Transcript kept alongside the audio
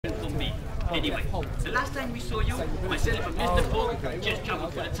Anyway, the last time we saw you, myself and Mr. Fogg just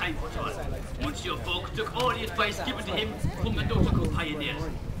travelled for the time portal. Monsieur Fogg took all the advice given to him from the Nautical Pioneers.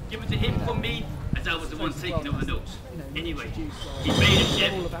 Given to him from me, as I was the one taking over the notes. Anyway, he made a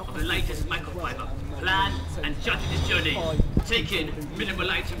ship of the lightest microfiber, planned and charted his journey, taking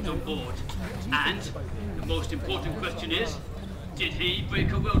minimal items on board. And the most important question is, did he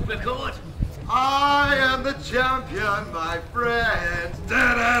break a world record? I am the champion, my friend.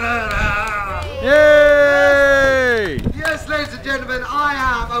 Da, da, da, da. Yay! Yes, ladies and gentlemen, I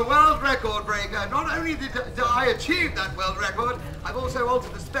am a world record breaker. Not only did I achieve that world record, I've also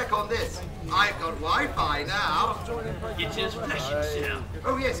altered the spec on this. I've got Wi-Fi now. It is flashing, sir.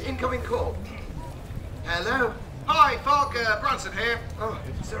 Oh yes, incoming call. Hello? Hi, Fogg, Branson here. Oh,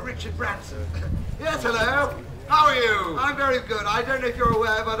 Sir Richard Branson. Yes, hello. How are you? I'm very good. I don't know if you're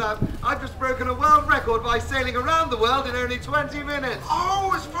aware, but I've just broken a world record by sailing around the world in only 20 minutes.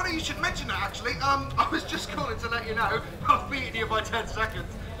 Oh, it's funny you should mention that, actually. I was just calling to let you know I've beaten you by 10 seconds.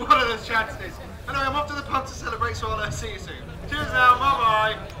 What are those chances? Anyway, I'm off to the pub to celebrate, so I'll see you soon. Cheers now,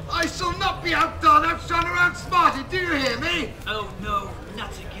 bye-bye. I shall not be outdone, outshone, or outsmarted. Do you hear me? Oh no,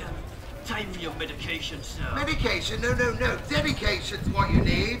 not again. Time for your medication, sir. Medication? No, no, no. Dedication's what you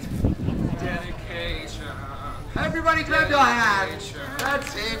need. Dedication. Everybody clap your hands.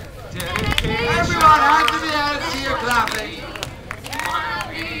 That's it. Dedication. Everyone, hands in the air. See you clapping. You wanna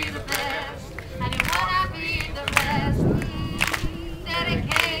be the best, and you wanna be the rest.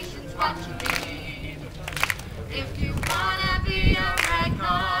 Dedication's what you need. If you wanna be a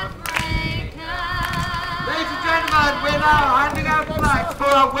record breaker. Ladies and gentlemen, we're now handing out flags for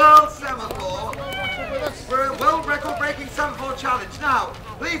a world semaphore. For a world record breaking semaphore challenge. Now,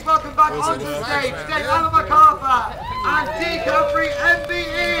 please welcome back onto the stage Dave Alan MacArthur and D. Caffari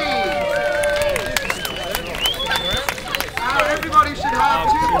MBE. Now everybody should have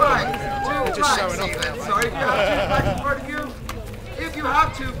two flags. Two flags even. Sorry, if you have two flags in front of you. If you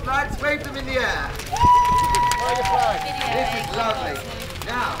have two flags, wave them in the air. This is lovely.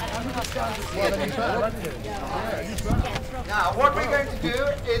 Now, what we're going to do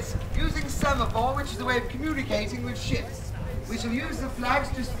is, using semaphore, which is a way of communicating with ships, we shall use the flags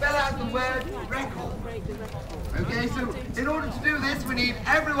to spell out the word record. Okay, so in order to do this, we need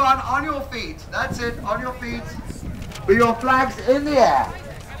everyone on your feet. That's it, on your feet, with your flags in the air.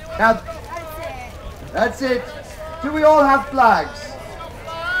 Now, that's it. Do we all have flags?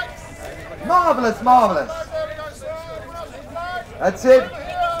 Marvellous, marvellous. That's it.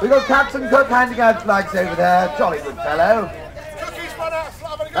 We've got Captain Cook handing out flags over there. Jolly good fellow.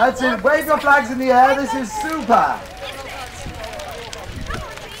 That's it. Wave your flags in the air. This is super.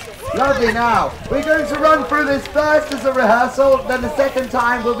 Lovely. Now, we're going to run through this first as a rehearsal, then the second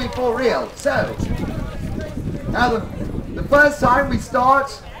time will be for real. So, now the first time we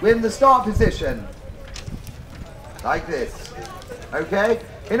start, we're in the start position. Like this. Okay?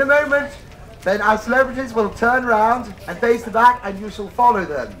 In a moment, then our celebrities will turn around and face the back and you shall follow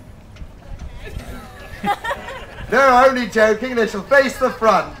them. No, only joking, they shall face the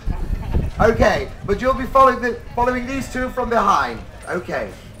front. Okay, but you'll be following these two from behind.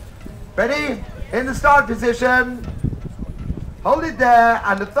 Okay. Ready? In the start position. Hold it there,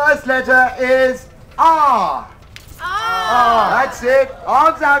 and the first letter is R. R. That's it.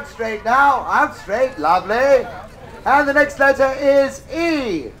 Arms out straight now. Out straight. Lovely. And the next letter is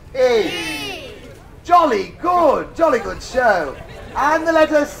E. E. Jolly good show. And the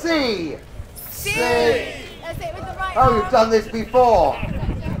letter C. C. That's it with the right Oh, you've done this before.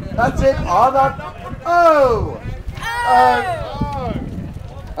 That's it. Arm up. O.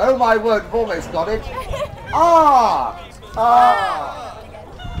 Oh my word, we've almost got it. R. R.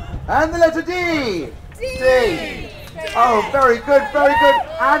 And the letter D. D. Oh, very good, very good.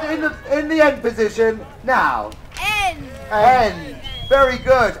 And in the end position now. N. N. Very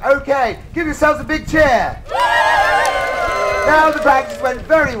good. Okay, give yourselves a big cheer. Now the practice went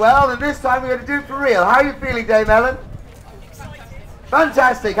very well, and this time we're going to do it for real. How are you feeling, Dame Ellen?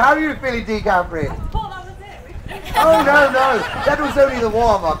 Fantastic. How are you feeling, D. Caffari? Oh, no, that was only the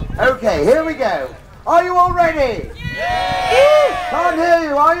warm-up. Okay, here we go. Are you all ready? Yeah. Can't hear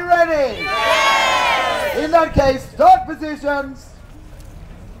you. Are you ready? Yeah. In that case, start positions.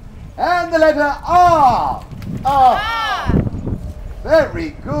 And the letter R. R. Very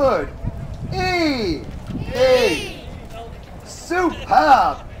good. E. E.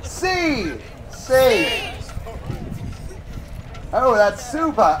 Superb. C. C. Oh, that's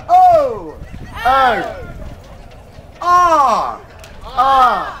super. O. O. R.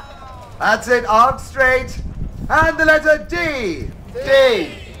 R. That's it. Arms straight. And the letter D.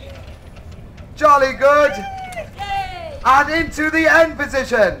 D. Jolly good. And into the end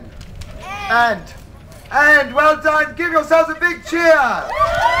position. And well done. Give yourselves a big cheer.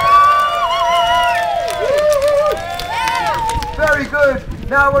 Very good.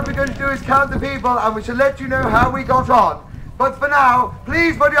 Now what we're going to do is count the people, and we shall let you know how we got on. But for now,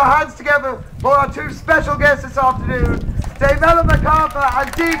 please put your hands together for our two special guests this afternoon, Dame MacArthur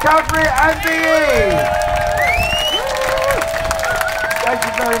and D. Caffari and B.E. Thank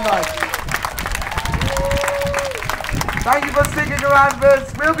you very much. Thank you for sticking around with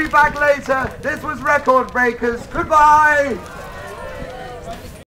us. We'll be back later. This was Record Breakers. Goodbye.